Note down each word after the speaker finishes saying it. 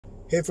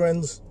Hey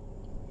friends,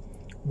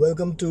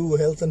 welcome to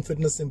Health and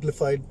Fitness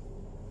Simplified.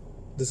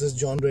 This is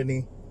John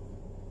Rennie.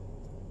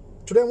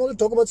 Today I want to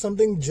talk about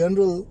something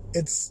general.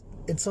 It's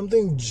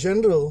something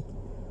general,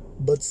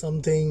 but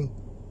something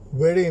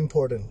very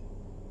important.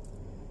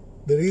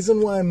 The reason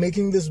why I'm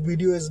making this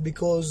video is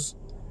because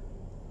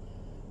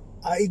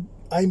I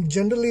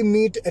generally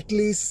meet at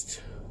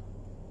least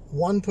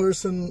one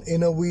person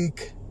in a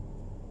week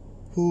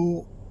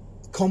who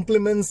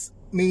compliments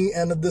me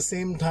and at the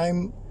same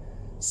time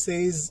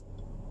says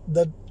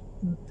that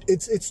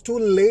it's too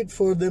late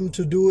for them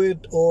to do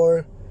it,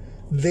 or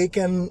they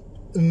can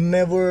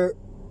never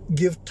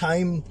give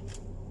time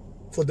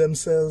for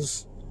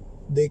themselves.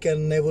 They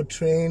can never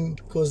train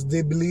because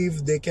they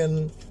believe they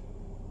can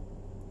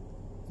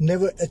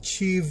never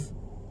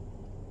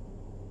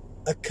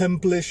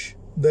accomplish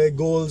their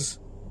goals.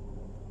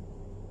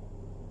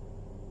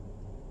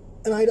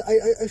 And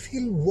I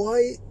feel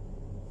why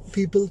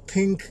people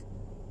think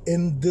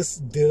in this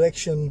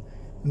direction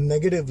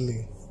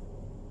negatively.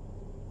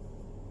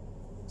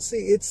 See,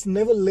 it's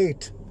never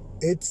late.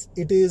 It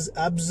is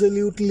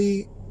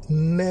absolutely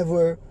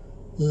never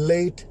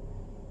late,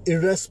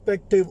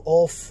 irrespective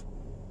of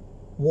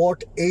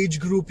what age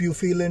group you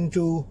feel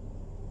into,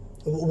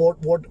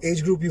 what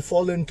age group you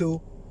fall into,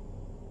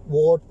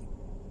 what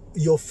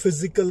your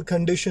physical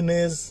condition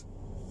is.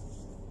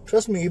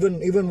 Trust me,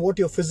 even what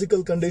your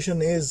physical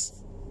condition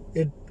is,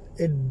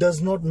 it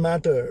does not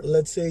matter.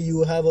 Let's say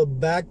you have a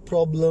back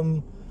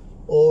problem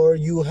or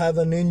you have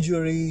an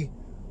injury.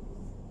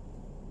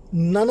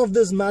 None of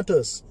this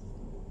matters,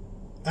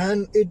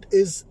 and it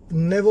is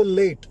never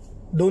late.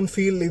 Don't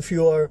feel if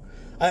you are.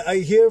 I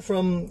hear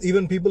from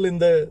even people in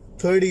their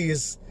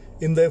 30s,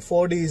 in their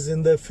 40s,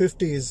 in their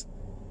 50s.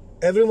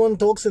 Everyone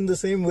talks in the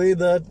same way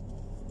that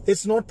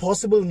it's not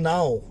possible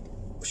now,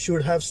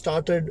 should have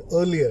started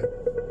earlier.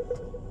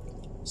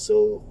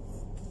 So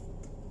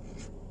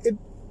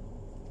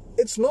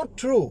it's not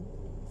true.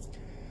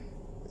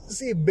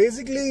 See,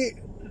 basically,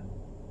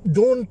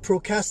 don't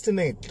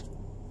procrastinate.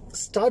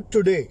 Start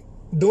today.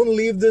 Don't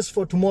leave this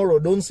for tomorrow.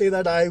 Don't say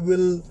that I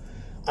will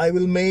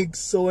make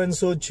so and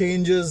so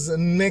changes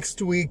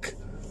next week,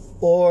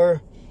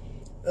 or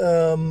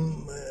let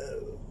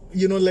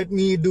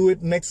me do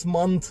it next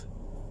month.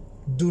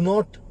 Do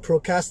not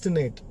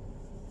procrastinate.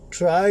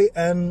 Try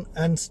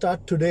and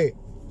start today.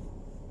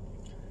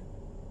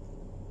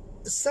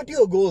 Set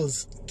your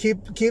goals.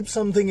 Keep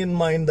something in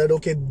mind that,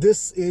 okay,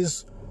 this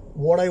is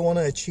what I want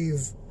to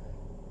achieve.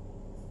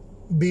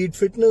 Be it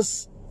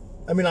fitness.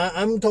 I mean,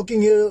 I'm talking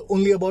here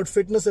only about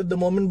fitness at the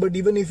moment, but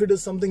even if it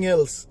is something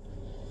else,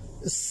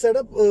 set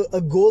up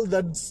a goal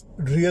that's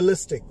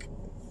realistic,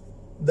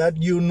 that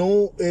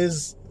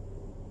is,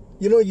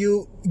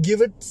 you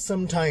give it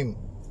some time.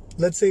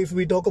 Let's say if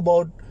we talk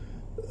about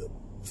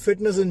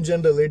fitness in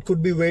general, it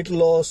could be weight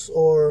loss,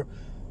 or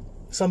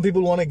some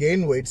people want to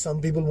gain weight, some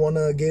people want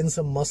to gain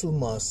some muscle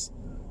mass,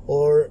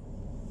 or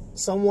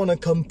some want to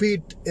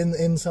compete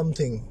in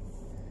something.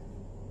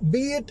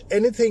 Be it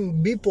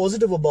anything, be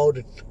positive about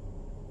it.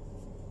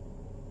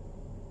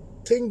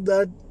 Think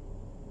that,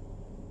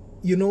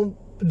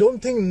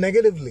 don't think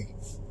negatively.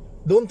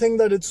 Don't think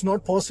that it's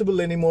not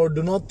possible anymore.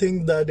 Do not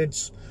think that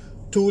it's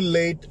too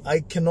late.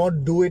 I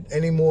cannot do it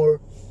anymore.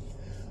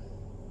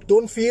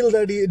 Don't feel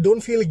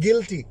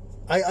guilty.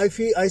 I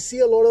see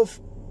a lot of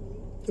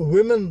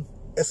women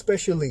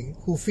especially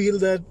who feel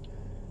that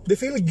they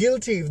feel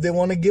guilty if they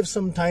want to give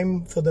some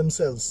time for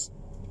themselves.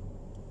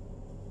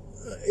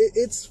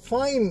 It's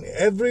fine.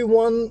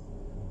 Everyone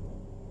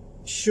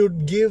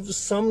should give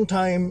some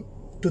time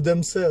to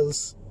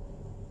themselves,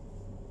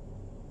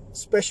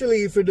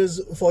 especially if it is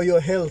for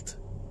your health.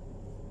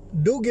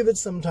 Do give it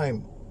some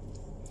time.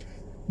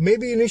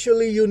 Maybe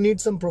initially you need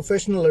some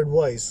professional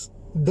advice.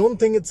 Don't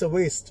think it's a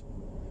waste.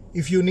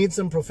 If you need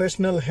some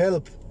professional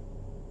help,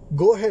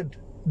 go ahead,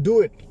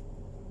 do it,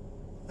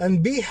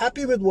 and be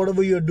happy with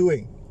whatever you're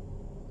doing.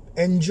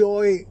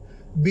 Enjoy.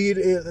 Be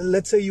it,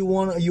 let's say you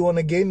want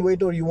to gain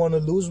weight, or you want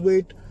to lose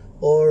weight,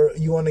 or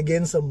you want to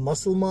gain some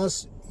muscle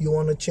mass, you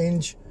want to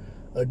change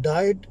a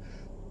diet.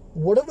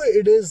 Whatever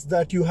it is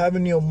that you have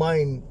in your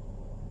mind,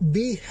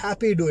 be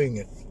happy doing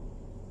it.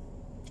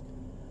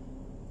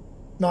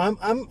 Now,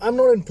 I'm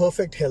not in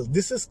perfect health.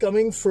 This is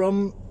coming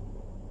from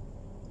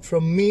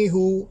me,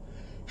 who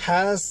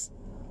has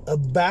a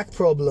back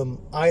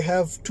problem. I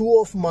have 2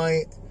 of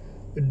my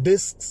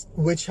discs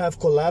which have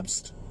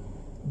collapsed.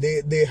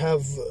 They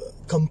have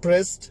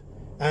compressed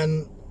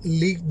and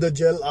leaked the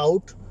gel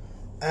out,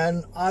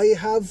 and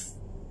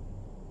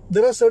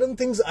there are certain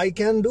things I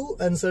can do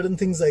and certain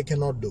things I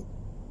cannot do.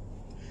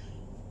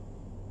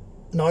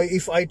 Now,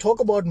 if I talk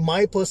about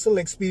my personal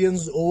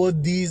experience over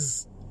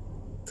these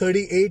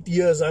 38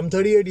 years, I'm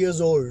 38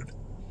 years old,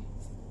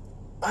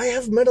 I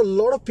have met a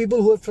lot of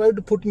people who have tried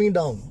to put me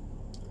down.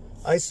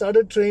 I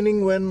started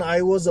training when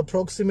I was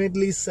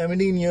approximately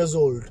 17 years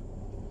old.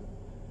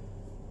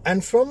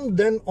 And from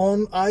then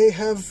on, I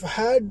have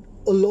had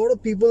a lot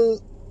of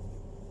people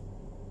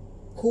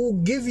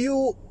who give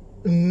you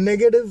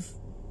negative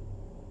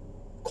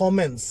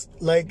comments.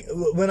 Like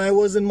when I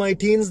was in my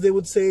teens, they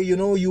would say, you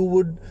know, you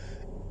would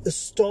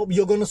stop,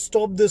 you're going to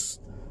stop this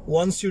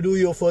once you do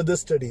your further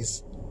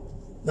studies.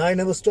 I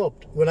never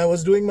stopped. When I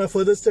was doing my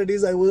further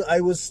studies, I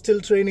was still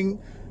training.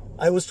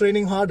 I was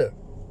training harder.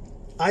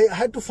 I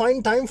had to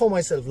find time for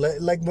myself.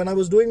 Like when I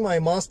was doing my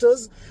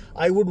masters,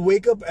 I would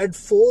wake up at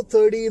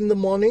 4:30 in the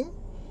morning.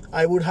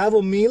 I would have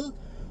a meal.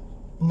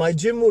 My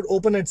gym would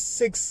open at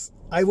 6.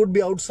 I would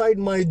be outside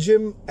my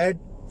gym at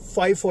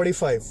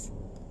 5:45.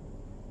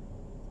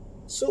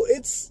 So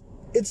it's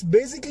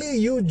basically,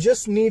 you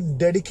just need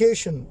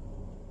dedication.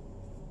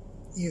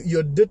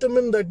 You're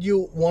determined that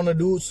you want to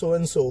do so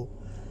and so,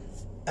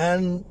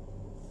 and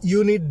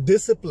you need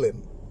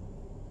discipline.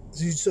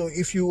 So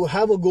if you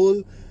have a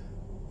goal,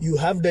 you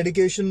have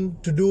dedication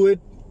to do it,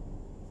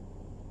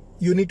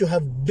 you need to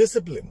have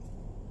discipline,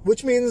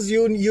 which means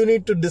you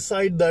need to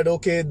decide that,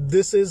 okay,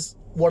 this is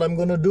what I'm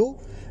going to do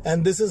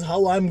and this is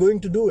how I'm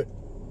going to do it.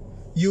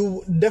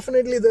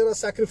 There are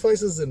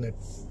sacrifices in it.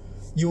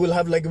 You will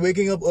have like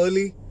waking up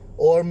early,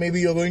 or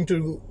maybe you're going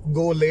to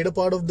go later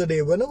part of the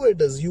day. Whenever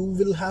it is, you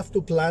will have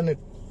to plan it.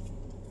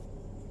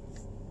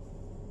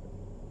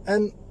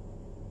 And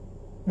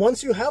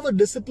once you have a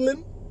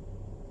discipline,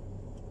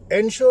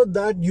 ensure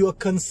that you are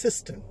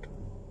consistent.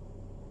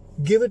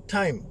 Give it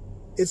time.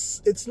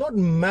 It's not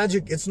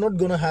magic. It's not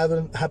going to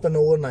happen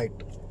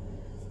overnight.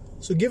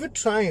 So give it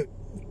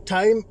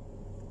time.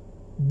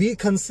 Be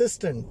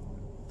consistent.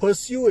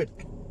 Pursue it.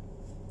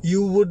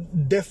 You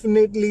would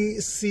definitely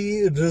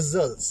see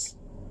results.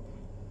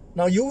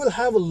 Now you will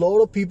have a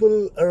lot of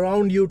people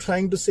around you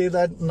trying to say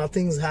that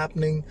nothing's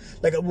happening.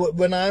 Like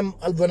when I'm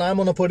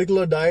on a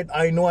particular diet,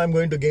 I know I'm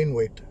going to gain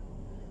weight.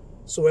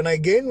 So when I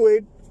gain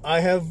weight,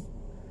 I have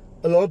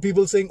a lot of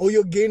people saying, oh,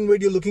 you gain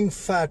weight, you're looking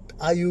fat.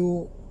 I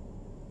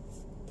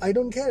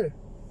don't care.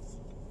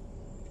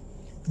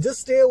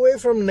 Just stay away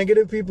from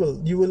negative people.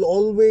 You will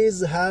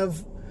always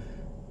have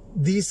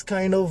these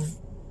kind of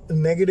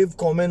negative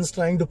comments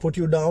trying to put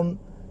you down.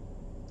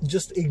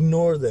 Just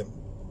ignore them.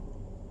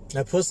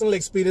 My personal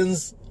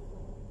experience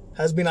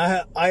has been,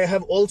 I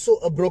have also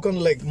a broken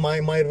leg.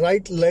 My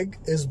right leg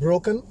is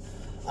broken.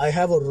 I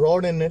have a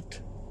rod in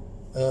it.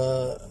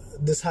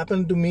 This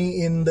happened to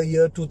me in the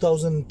year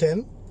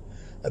 2010.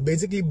 I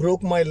basically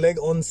broke my leg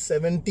on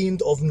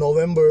 17th of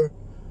November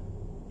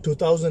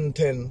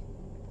 2010.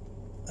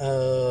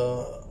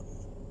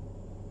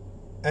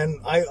 And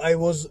I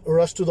was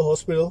rushed to the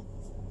hospital.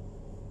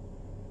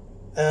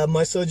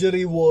 My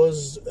surgery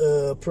was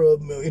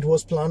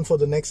planned for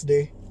the next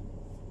day.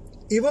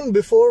 Even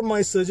before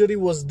my surgery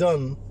was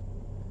done,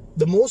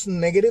 the most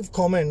negative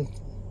comment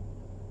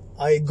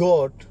I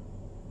got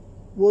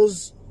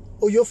was,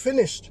 oh, you're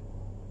finished.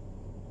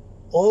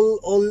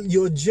 All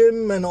your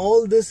gym and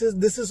all this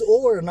is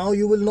over. Now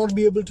you will not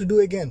be able to do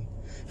again.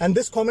 And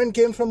this comment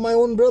came from my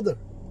own brother.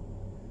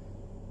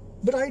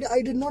 But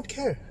I did not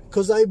care,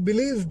 because I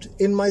believed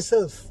in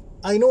myself.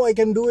 I know I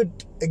can do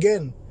it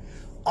again.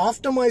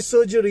 After my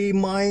surgery,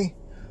 my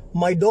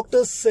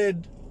doctor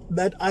said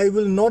that I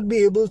will not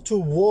be able to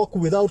walk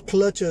without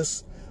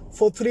crutches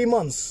for 3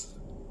 months.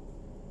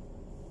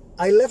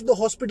 I left the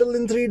hospital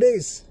in 3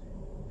 days.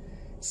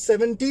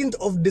 17th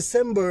of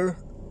December,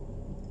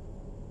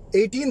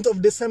 18th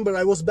of December,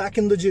 I was back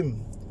in the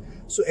gym.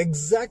 So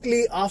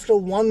exactly after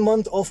 1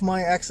 month of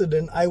my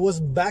accident, I was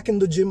back in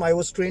the gym. I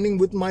was training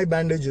with my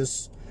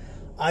bandages.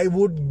 I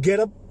would get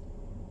up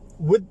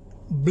with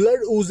blood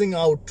oozing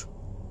out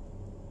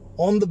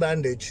on the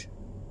bandage.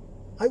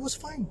 I was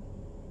fine.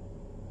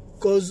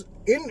 Because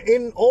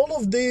in all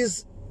of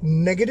this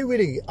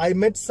negativity, I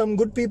met some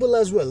good people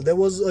as well. There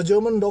was a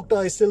German doctor,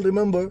 I still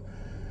remember.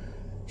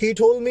 He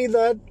told me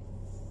that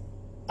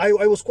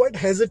I was quite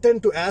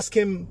hesitant to ask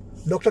him,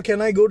 Doctor,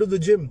 can I go to the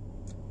gym?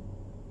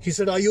 He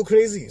said, are you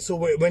crazy? So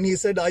when he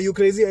said, are you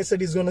crazy? I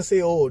said, he's going to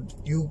say, oh,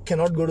 you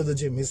cannot go to the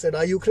gym. He said,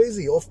 are you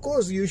crazy? Of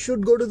course, you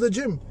should go to the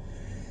gym.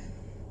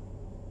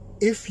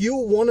 If you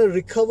want to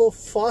recover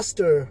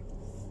faster,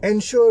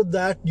 ensure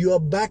that you are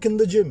back in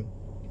the gym.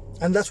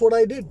 And that's what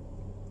I did.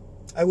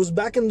 I was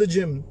back in the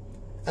gym,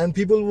 and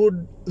people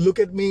would look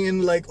at me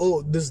and like,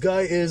 oh, this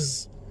guy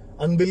is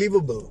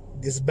unbelievable.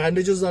 His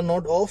bandages are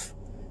not off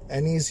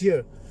and he's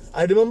here.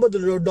 I remember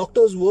the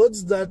doctor's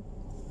words that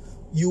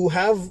you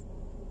have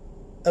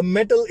a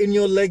metal in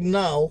your leg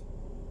now.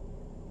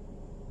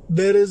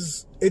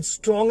 It's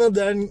stronger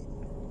than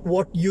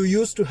what you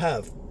used to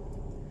have.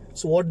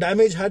 So what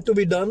damage had to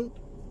be done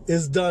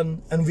is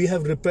done, and we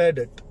have repaired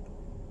it.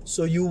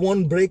 So you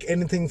won't break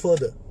anything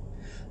further.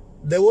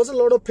 There was a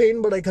lot of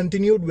pain, but I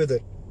continued with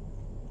it.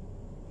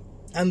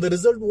 And the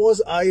result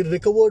was I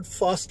recovered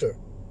faster.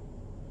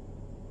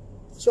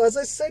 So as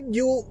I said,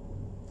 you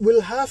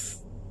will have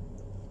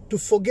to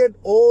forget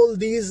all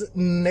these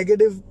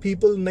negative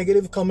people,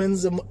 negative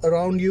comments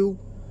around you.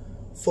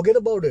 Forget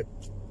about it.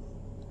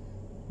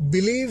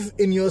 Believe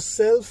in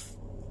yourself.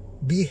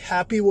 Be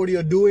happy what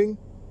you're doing.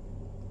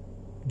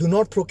 Do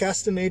not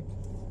procrastinate.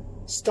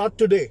 Start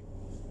today.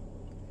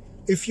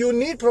 If you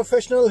need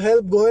professional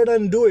help, go ahead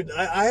and do it.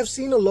 I have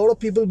seen a lot of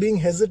people being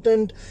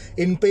hesitant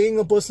in paying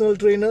a personal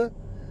trainer.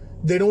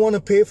 They don't want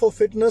to pay for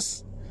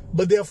fitness,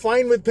 but they are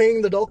fine with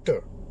paying the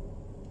doctor.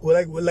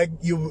 Like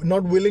you're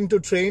not willing to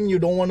train, you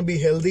don't want to be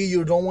healthy,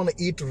 you don't want to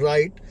eat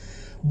right.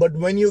 But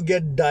when you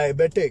get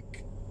diabetic,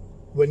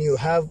 when you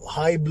have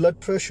high blood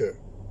pressure,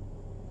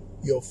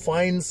 you're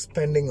fine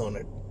spending on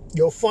it.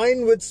 You're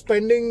fine with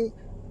spending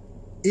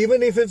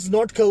even if it's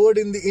not covered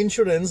in the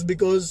insurance,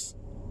 because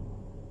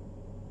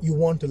you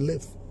want to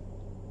live.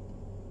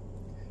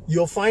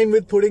 You're fine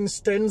with putting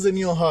stents in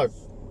your heart,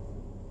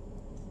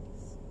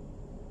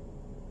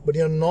 but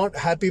you're not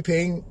happy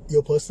paying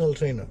your personal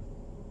trainer.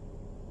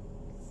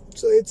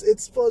 So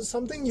it's for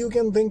something you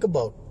can think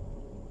about.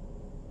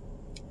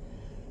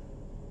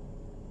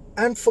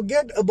 And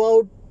forget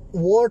about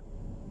what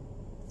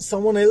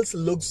someone else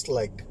looks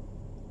like.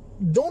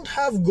 Don't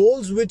have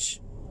goals which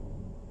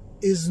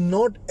is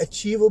not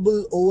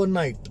achievable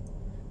overnight.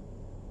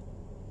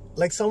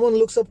 Like someone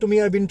looks up to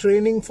me, I've been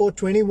training for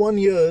 21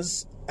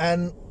 years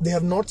and they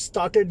have not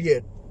started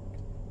yet.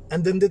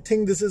 And then they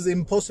think this is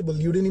impossible.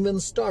 You didn't even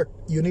start.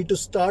 You need to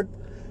start.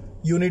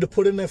 You need to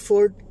put in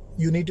effort.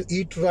 You need to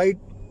eat right.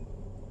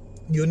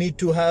 You need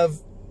to have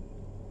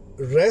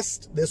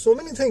rest. There's so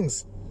many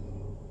things.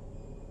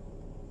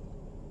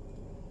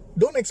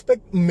 Don't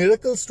expect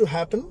miracles to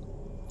happen.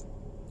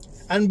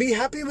 And be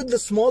happy with the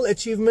small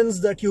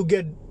achievements that you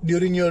get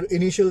during your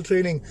initial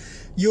training.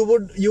 You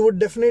would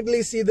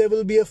definitely see there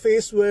will be a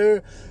phase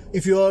where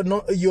if you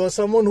are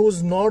someone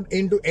who's not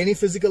into any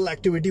physical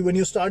activity, when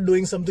you start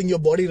doing something, your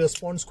body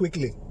responds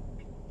quickly.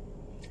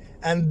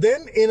 And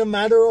then in a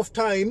matter of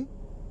time,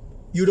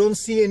 you don't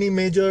see any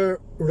major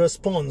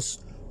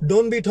response.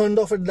 Don't be turned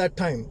off at that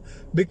time,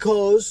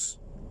 because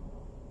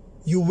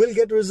you will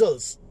get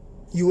results.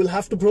 You will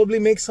have to probably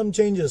make some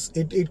changes.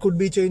 It could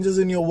be changes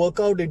in your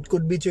workout. It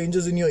could be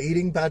changes in your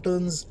eating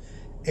patterns,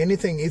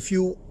 anything. If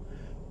you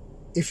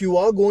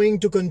are going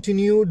to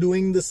continue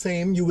doing the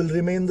same, you will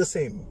remain the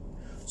same.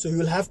 So you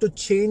will have to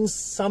change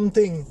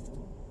something.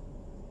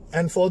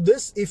 And for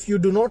this, if you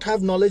do not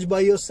have knowledge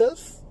by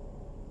yourself,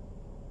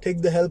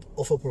 take the help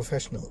of a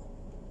professional.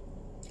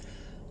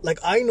 Like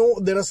I know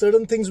there are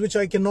certain things which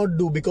I cannot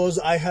do because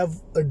I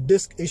have a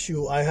disc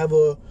issue. I have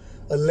a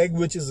leg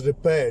which is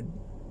repaired.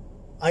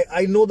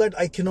 I know that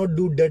I cannot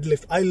do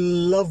deadlift. I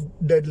love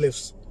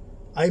deadlifts.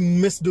 I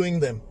miss doing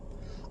them.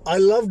 I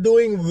love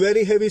doing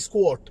very heavy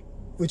squat,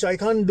 which I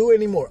can't do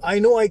anymore. I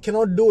know I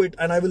cannot do it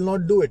and I will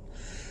not do it.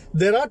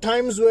 There are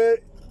times where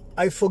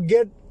I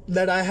forget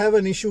that I have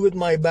an issue with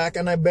my back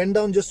and I bend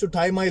down just to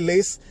tie my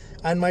lace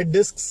and my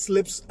disc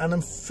slips and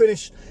I'm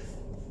finished.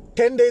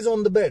 10 days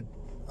on the bed.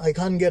 I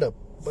can't get up.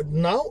 But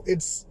now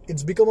it's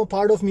become a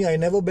part of me. I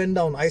never bend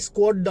down. I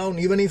squat down.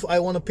 Even if I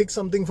want to pick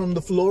something from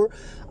the floor,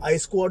 I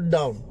squat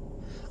down.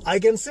 I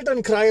can sit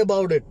and cry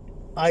about it.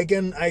 I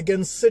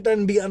can sit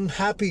and be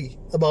unhappy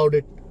about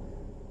it,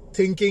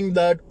 thinking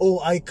that,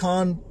 oh, I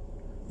can't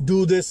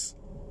do this.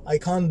 I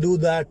can't do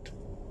that.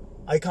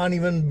 I can't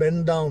even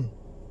bend down.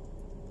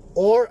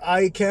 Or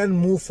I can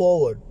move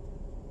forward.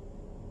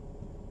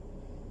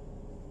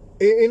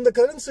 In the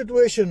current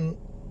situation,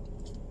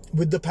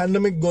 with the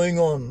pandemic going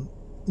on,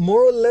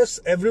 more or less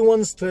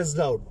everyone's stressed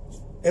out.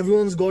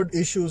 Everyone's got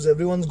issues,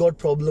 everyone's got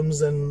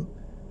problems, and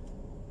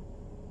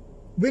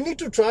we need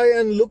to try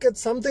and look at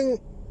something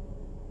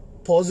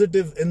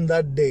positive in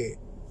that day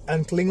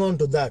and cling on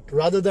to that,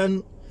 rather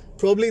than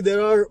probably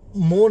there are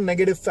more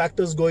negative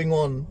factors going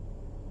on.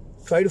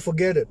 Try to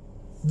forget it.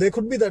 There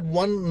could be that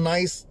one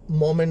nice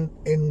moment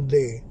in the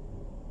day.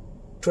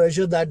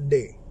 Treasure that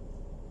day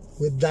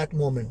with that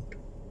moment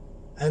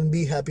and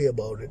be happy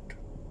about it.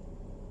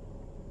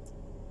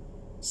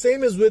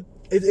 Same is with,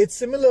 it's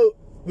similar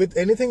with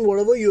anything,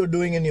 whatever you're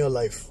doing in your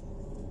life.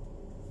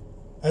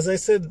 As I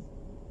said,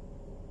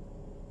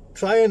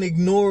 try and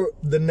ignore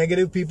the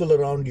negative people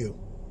around you.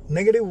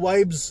 Negative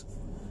vibes,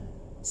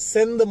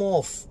 send them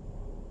off.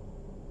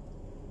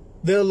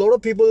 There are a lot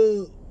of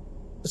people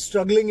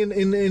struggling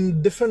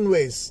in different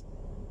ways.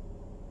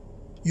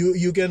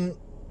 You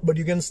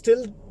can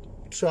still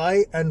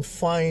try and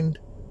find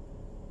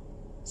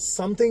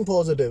something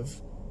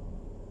positive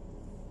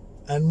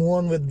and move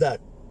on with that,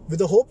 with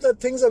the hope that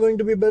things are going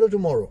to be better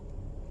tomorrow.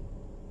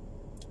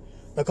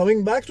 Now,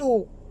 coming back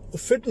to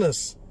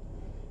fitness,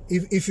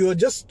 if you are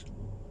just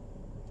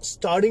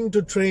starting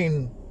to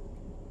train,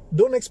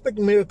 don't expect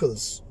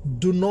miracles.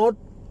 Do not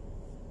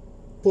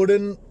put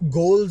in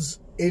goals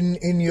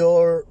in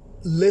your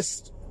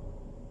list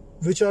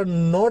which are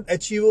not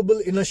achievable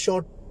in a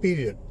short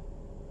period.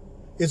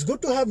 It's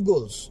good to have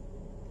goals.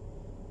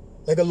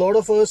 Like a lot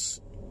of us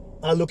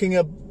are looking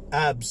at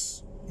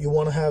abs. You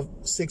want to have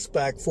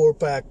 6-pack,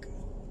 4-pack.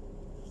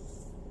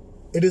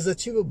 It is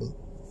achievable.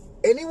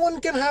 Anyone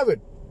can have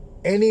it.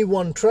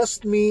 Anyone,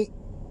 trust me,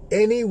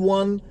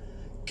 anyone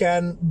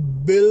can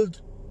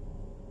build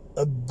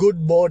a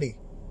good body.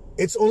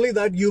 It's only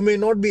that you may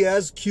not be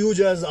as huge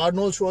as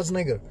Arnold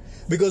Schwarzenegger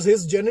because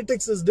his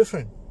genetics is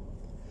different.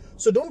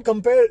 So don't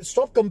compare,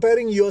 stop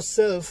comparing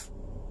yourself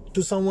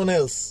to someone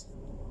else.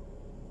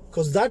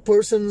 because that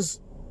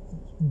person's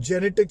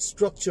genetic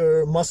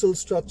structure, muscle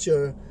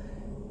structure,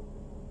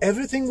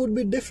 everything would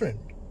be different.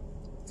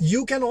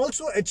 You can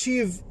also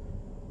achieve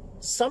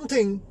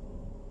something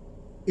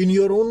in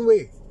your own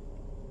way.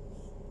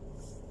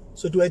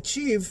 So to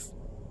achieve,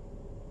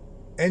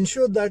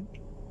 ensure that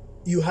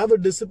you have a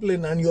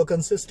discipline and you're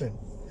consistent.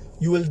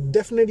 You will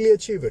definitely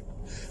achieve it.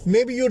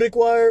 Maybe you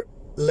require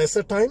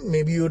lesser time,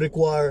 maybe you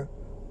require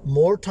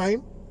more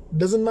time,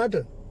 doesn't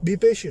matter. Be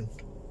patient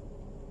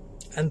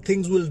and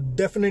things will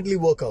definitely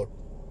work out.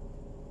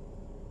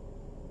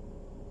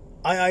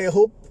 I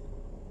hope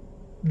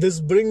this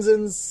brings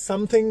in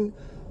something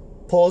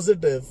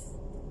positive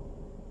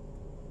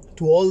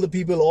to all the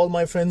people, all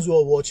my friends who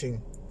are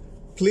watching.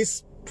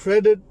 Please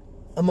spread it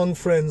among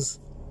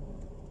friends,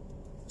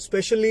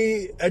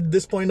 especially at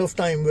this point of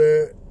time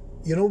where,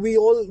 you know, we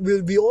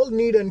all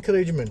need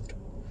encouragement.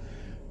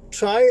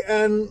 Try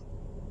and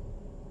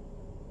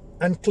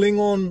cling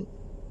on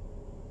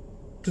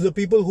to the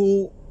people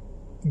who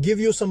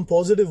give you some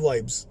positive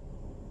vibes,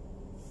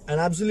 and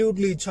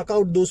absolutely chuck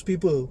out those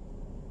people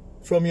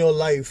from your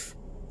life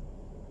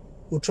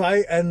who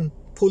try and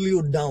pull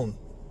you down.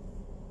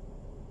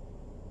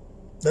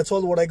 That's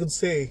all what I could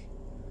say.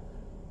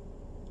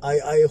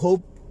 I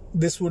hope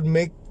this would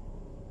make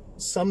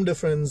some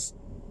difference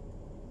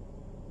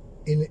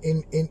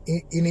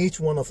in each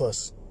one of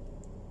us.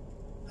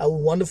 Have a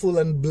wonderful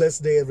and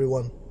blessed day,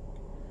 everyone.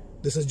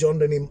 This is John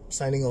Denny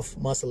signing off.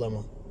 Ma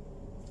salama.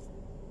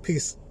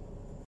 Peace.